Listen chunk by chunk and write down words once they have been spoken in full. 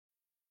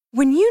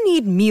When you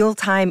need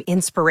mealtime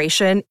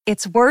inspiration,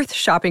 it's worth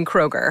shopping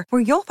Kroger,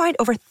 where you'll find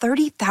over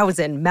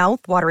 30,000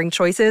 mouth-watering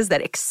choices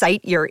that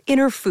excite your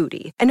inner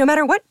foodie. And no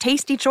matter what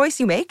tasty choice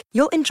you make,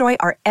 you'll enjoy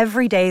our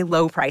everyday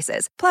low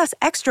prices, plus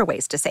extra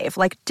ways to save,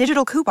 like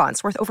digital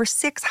coupons worth over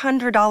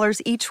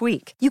 $600 each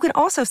week. You can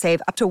also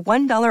save up to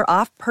 $1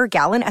 off per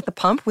gallon at the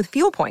pump with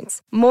fuel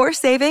points. More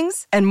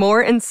savings and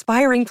more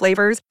inspiring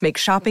flavors make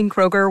shopping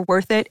Kroger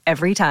worth it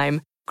every time.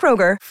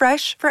 Kroger,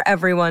 fresh for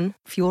everyone.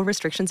 Fuel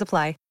restrictions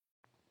apply.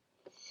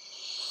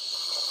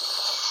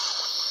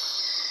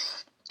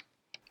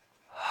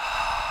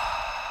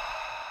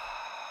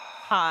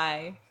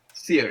 Hi.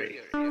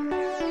 Theory.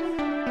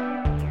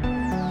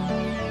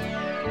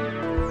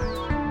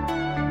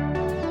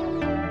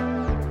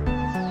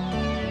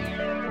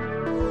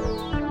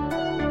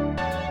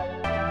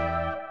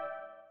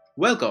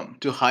 Welcome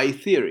to High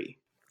Theory.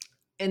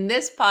 In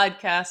this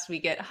podcast, we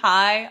get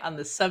high on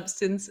the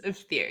substance of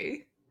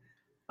theory.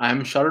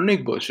 I'm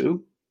Sharonik Boshu.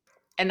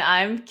 And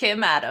I'm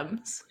Kim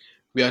Adams.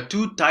 We are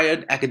two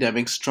tired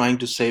academics trying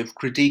to save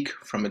critique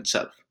from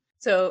itself.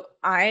 So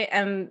I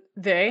am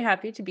very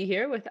happy to be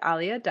here with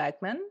Alia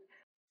Dagman.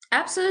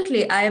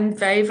 Absolutely. I am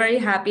very, very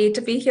happy to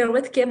be here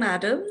with Kim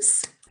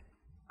Adams.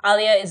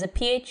 Alia is a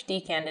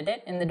PhD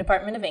candidate in the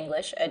Department of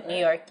English at New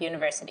York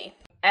University.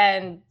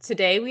 And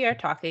today we are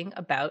talking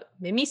about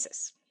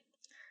mimesis.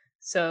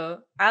 So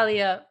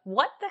Alia,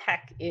 what the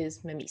heck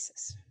is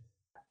mimesis?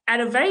 At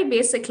a very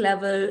basic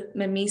level,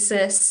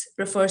 mimesis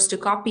refers to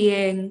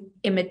copying,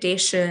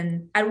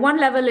 imitation. At one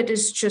level, it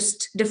is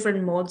just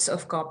different modes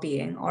of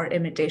copying or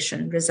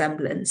imitation,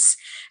 resemblance.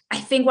 I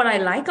think what I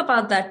like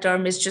about that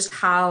term is just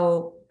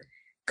how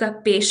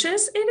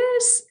capacious it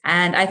is.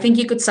 And I think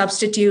you could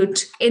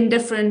substitute in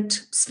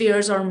different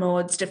spheres or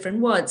modes different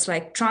words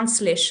like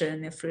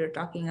translation, if you're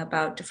talking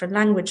about different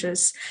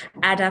languages,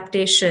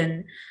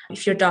 adaptation,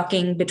 if you're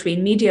talking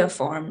between media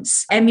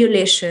forms,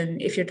 emulation,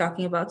 if you're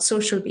talking about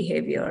social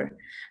behavior.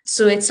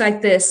 So it's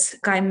like this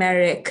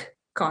chimeric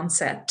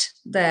concept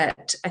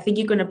that I think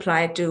you can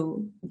apply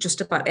to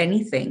just about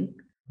anything.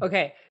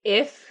 Okay,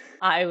 if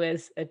I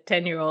was a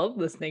 10-year-old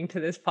listening to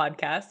this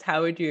podcast,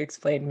 how would you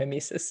explain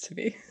mimesis to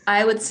me?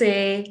 I would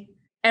say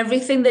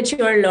everything that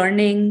you are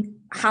learning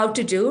how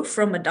to do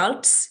from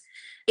adults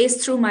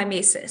is through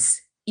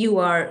mimesis. You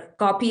are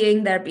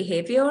copying their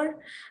behavior.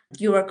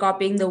 You are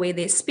copying the way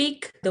they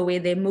speak, the way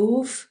they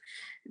move,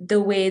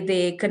 the way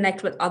they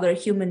connect with other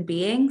human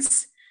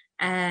beings.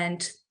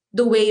 And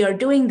the way you're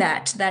doing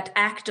that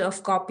act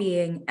of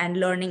copying and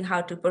learning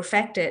how to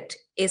perfect it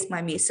is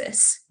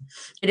mimesis.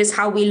 It is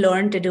how we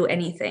learn to do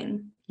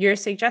anything. You're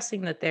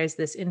suggesting that there's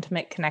this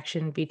intimate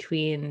connection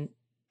between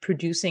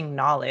producing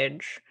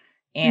knowledge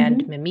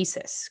and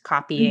mimesis,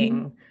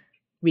 copying,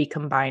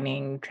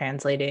 recombining,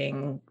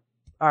 translating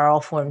are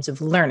all forms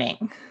of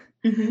learning.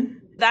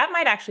 That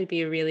might actually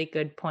be a really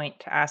good point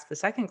to ask the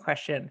second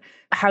question.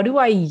 How do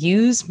I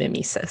use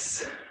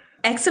mimesis?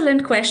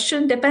 Excellent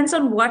question. Depends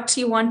on what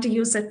you want to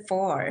use it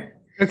for.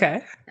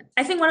 Okay.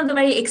 I think one of the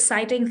very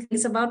exciting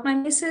things about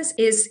mimesis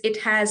is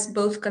it has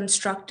both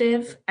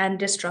constructive and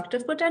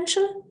destructive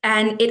potential,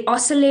 and it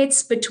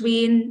oscillates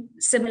between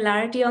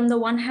similarity on the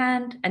one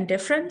hand and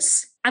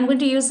difference. I'm going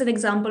to use an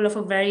example of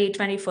a very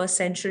 21st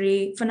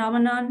century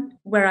phenomenon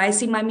where I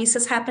see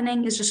mimesis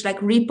happening is just like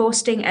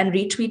reposting and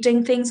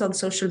retweeting things on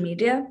social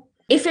media.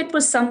 If it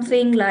was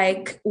something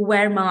like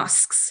wear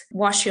masks,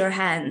 wash your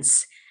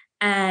hands,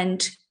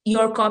 and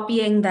you're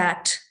copying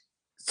that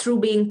through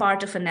being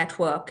part of a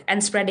network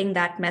and spreading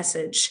that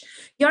message,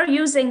 you're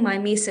using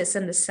mimesis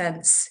in a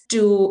sense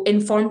to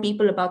inform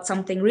people about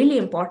something really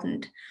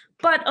important.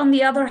 But on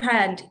the other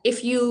hand,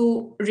 if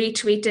you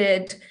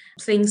retweeted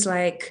things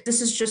like,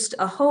 this is just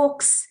a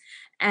hoax,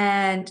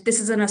 and this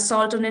is an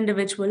assault on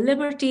individual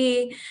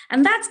liberty,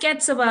 and that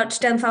gets about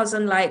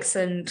 10,000 likes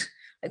and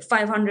like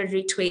 500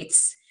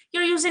 retweets,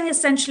 you're using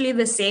essentially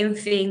the same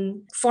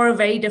thing for a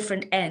very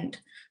different end.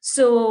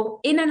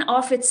 So in and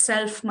of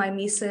itself,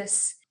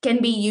 mimesis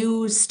can be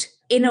used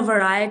in a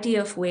variety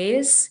of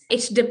ways.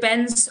 It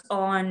depends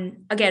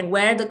on, again,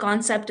 where the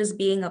concept is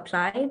being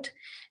applied,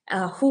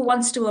 who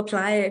wants to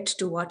apply it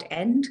to what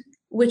end,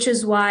 which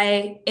is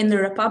why in the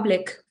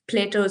Republic,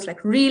 Plato is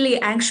like really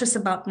anxious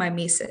about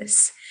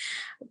mimesis.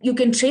 You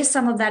can trace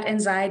some of that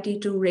anxiety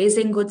to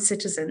raising good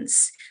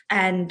citizens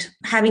and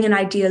having an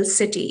ideal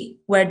city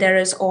where there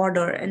is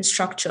order and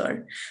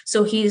structure.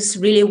 So he's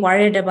really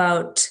worried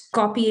about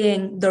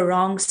copying the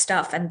wrong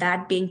stuff and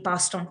that being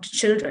passed on to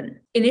children.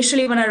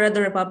 Initially, when I read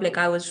The Republic,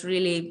 I was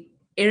really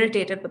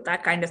irritated with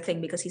that kind of thing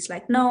because he's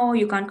like, no,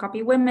 you can't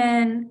copy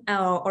women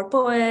or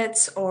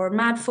poets or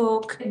mad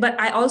folk. But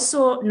I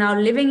also, now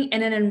living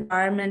in an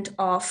environment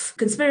of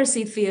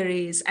conspiracy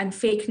theories and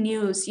fake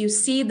news, you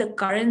see the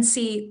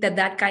currency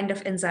that kind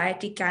of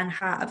anxiety can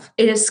have.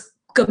 It is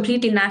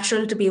completely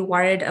natural to be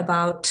worried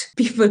about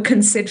people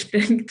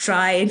considering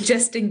try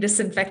ingesting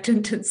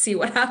disinfectant and see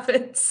what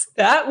happens.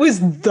 That was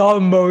the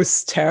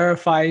most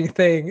terrifying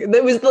thing.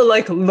 That was the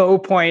low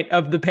point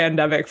of the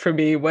pandemic for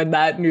me when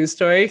that news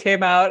story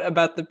came out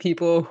about the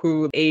people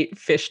who ate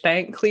fish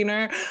tank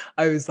cleaner.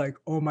 I was like,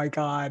 oh my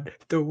God,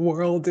 the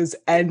world is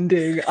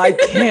ending. I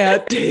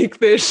can't take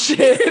this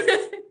shit.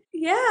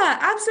 Yeah,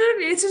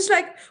 absolutely. It's just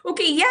like,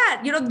 okay,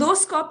 yeah,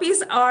 those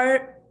copies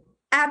are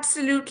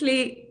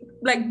absolutely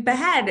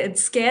bad and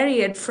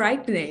scary and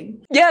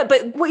frightening. Yeah,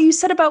 but what you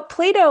said about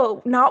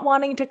Plato not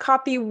wanting to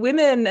copy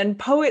women and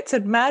poets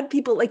and mad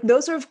people,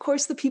 those are, of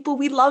course, the people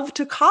we love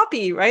to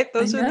copy, right?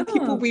 Those are the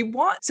people we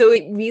want. So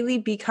it really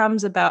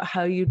becomes about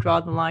how you draw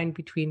the line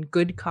between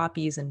good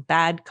copies and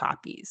bad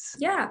copies.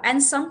 Yeah,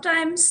 and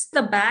sometimes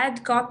the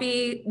bad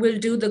copy will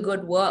do the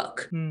good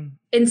work.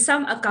 In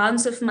some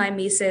accounts of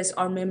mimesis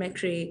or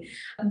mimicry,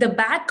 the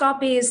bad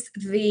copy is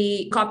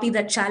the copy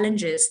that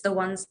challenges, the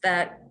ones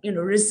that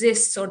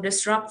resists or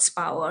disrupts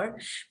power,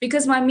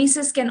 because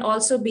mimesis can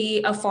also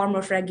be a form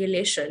of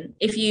regulation.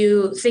 If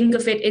you think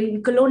of it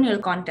in colonial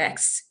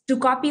contexts, to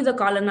copy the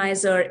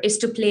colonizer is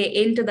to play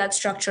into that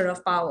structure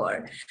of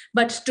power.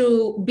 But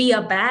to be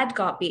a bad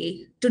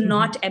copy, to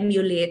not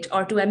emulate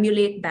or to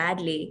emulate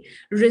badly,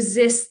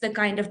 resists the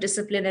kind of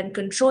discipline and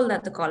control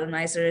that the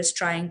colonizer is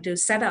trying to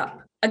set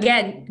up.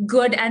 Again,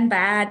 good and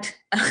bad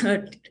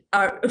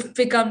are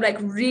become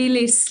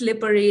really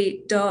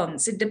slippery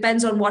terms. It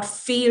depends on what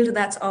field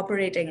that's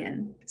operating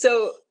in.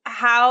 So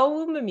how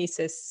will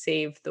mimesis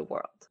save the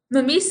world?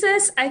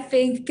 Mimesis, I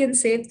think, can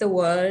save the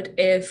world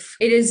if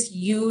it is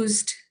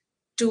used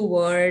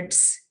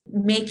towards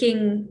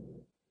making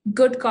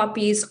good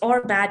copies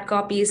or bad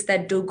copies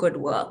that do good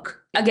work.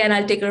 Again,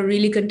 I'll take a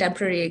really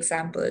contemporary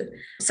example,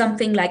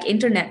 something like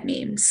internet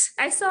memes.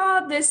 I saw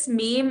this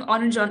meme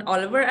on a John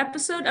Oliver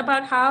episode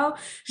about how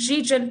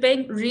Xi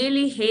Jinping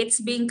really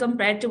hates being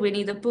compared to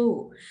Winnie the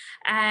Pooh.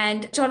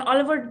 And John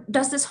Oliver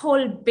does this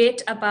whole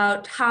bit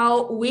about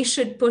how we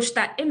should push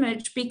that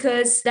image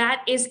because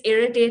that is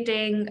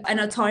irritating an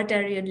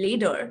authoritarian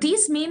leader.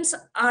 These memes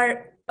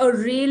are a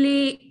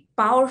really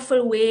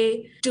powerful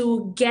way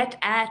to get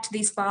at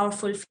these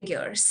powerful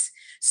figures.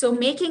 So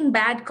making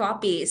bad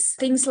copies,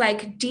 things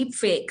like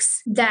deepfakes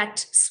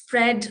that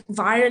spread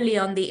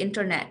virally on the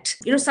internet,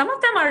 some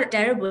of them are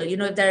terrible.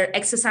 They're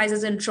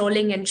exercises in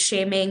trolling and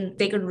shaming.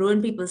 They can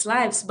ruin people's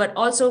lives, but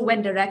also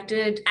when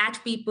directed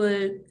at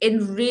people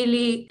in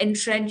really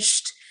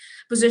entrenched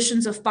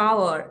positions of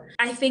power,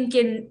 I think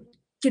can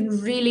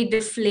really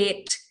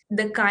deflate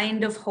the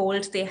kind of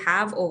hold they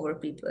have over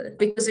people,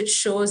 because it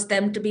shows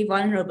them to be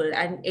vulnerable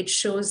and it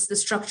shows the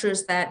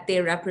structures that they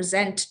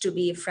represent to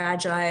be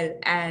fragile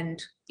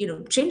and,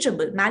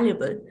 changeable,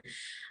 malleable.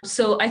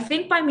 So I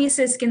think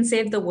mimesis can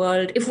save the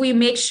world if we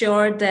make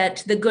sure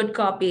that the good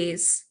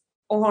copies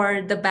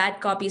or the bad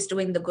copies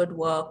doing the good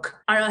work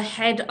are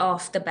ahead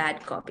of the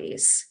bad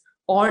copies,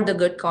 or the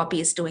good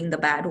copies doing the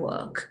bad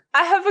work.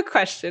 I have a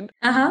question.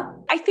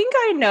 I think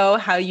I know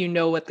how you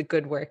know what the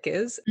good work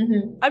is.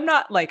 I'm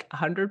not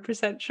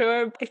 100%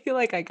 sure. I feel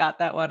like I got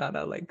that one on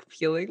a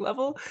feeling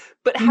level.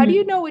 But how do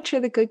you know which are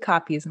the good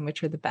copies and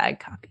which are the bad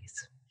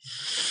copies?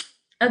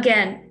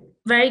 Again,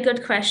 very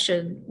good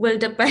question. Will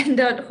depend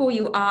on who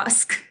you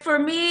ask. For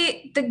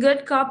me, the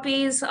good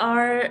copies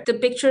are the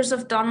pictures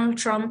of Donald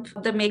Trump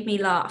that make me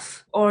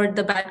laugh, or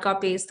the bad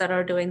copies that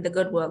are doing the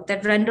good work,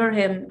 that render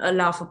him a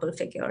laughable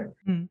figure.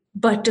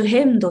 But to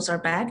him, those are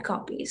bad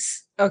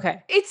copies.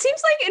 Okay. It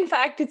seems like, in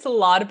fact, it's a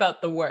lot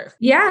about the work.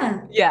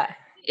 Yeah. Yeah.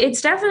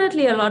 It's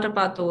definitely a lot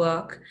about the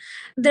work.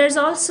 There's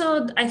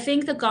also, I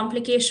think, the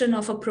complication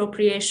of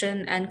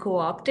appropriation and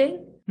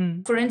co-opting.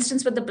 For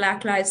instance, with the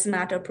Black Lives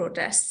Matter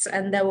protests,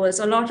 and there was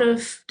a lot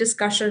of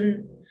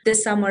discussion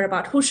this summer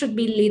about who should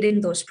be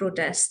leading those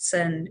protests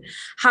and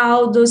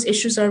how those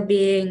issues are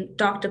being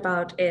talked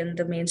about in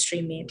the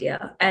mainstream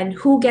media, and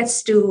who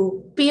gets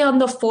to be on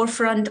the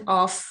forefront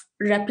of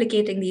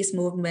replicating these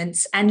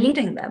movements and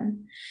leading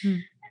them.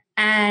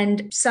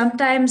 And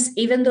sometimes,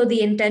 even though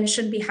the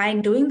intention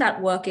behind doing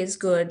that work is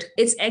good,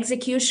 its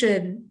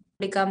execution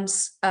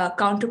becomes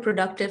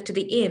counterproductive to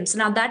the aims.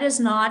 Now, that is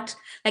not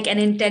an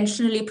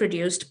intentionally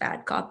produced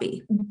bad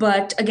copy.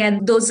 But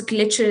again, those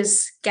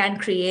glitches can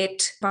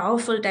create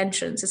powerful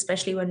tensions,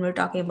 especially when we're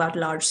talking about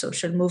large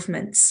social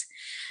movements.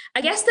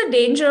 I guess the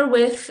danger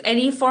with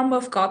any form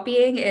of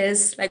copying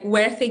is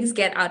where things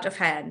get out of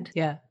hand.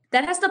 Yeah.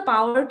 That has the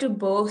power to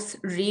both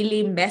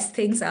really mess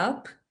things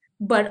up,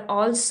 but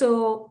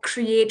also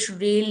create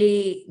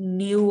really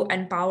new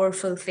and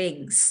powerful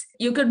things.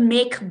 You could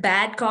make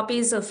bad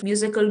copies of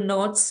musical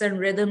notes and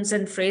rhythms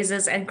and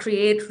phrases and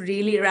create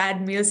really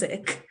rad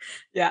music.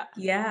 Yeah.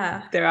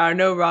 Yeah. There are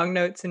no wrong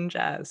notes in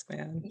jazz,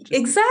 man.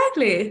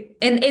 Exactly.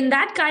 In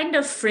that kind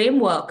of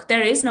framework,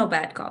 there is no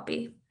bad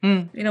copy.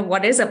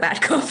 What is a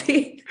bad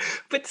copy?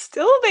 But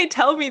still, they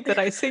tell me that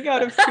I sing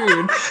out of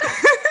tune.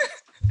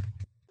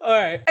 All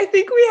right. I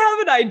think we have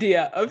an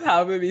idea of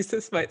how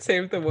mimesis might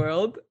save the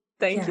world.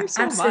 Thank you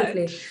so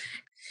much.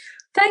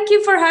 Thank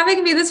you for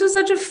having me. This was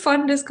such a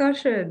fun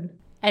discussion.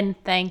 And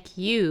thank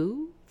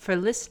you for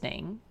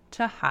listening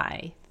to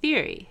High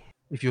Theory.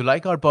 If you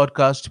like our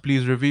podcast,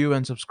 please review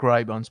and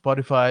subscribe on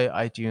Spotify,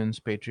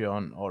 iTunes,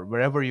 Patreon, or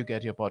wherever you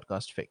get your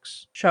podcast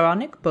fix.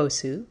 Sharonik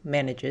Bosu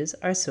manages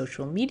our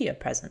social media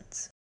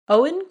presence.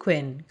 Owen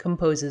Quinn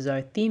composes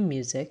our theme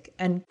music,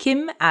 and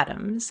Kim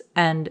Adams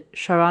and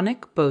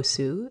Sharonik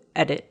Bosu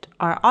edit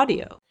our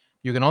audio.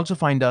 You can also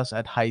find us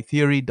at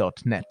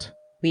hightheory.net.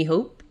 We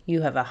hope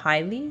you have a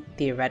highly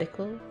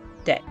theoretical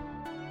day.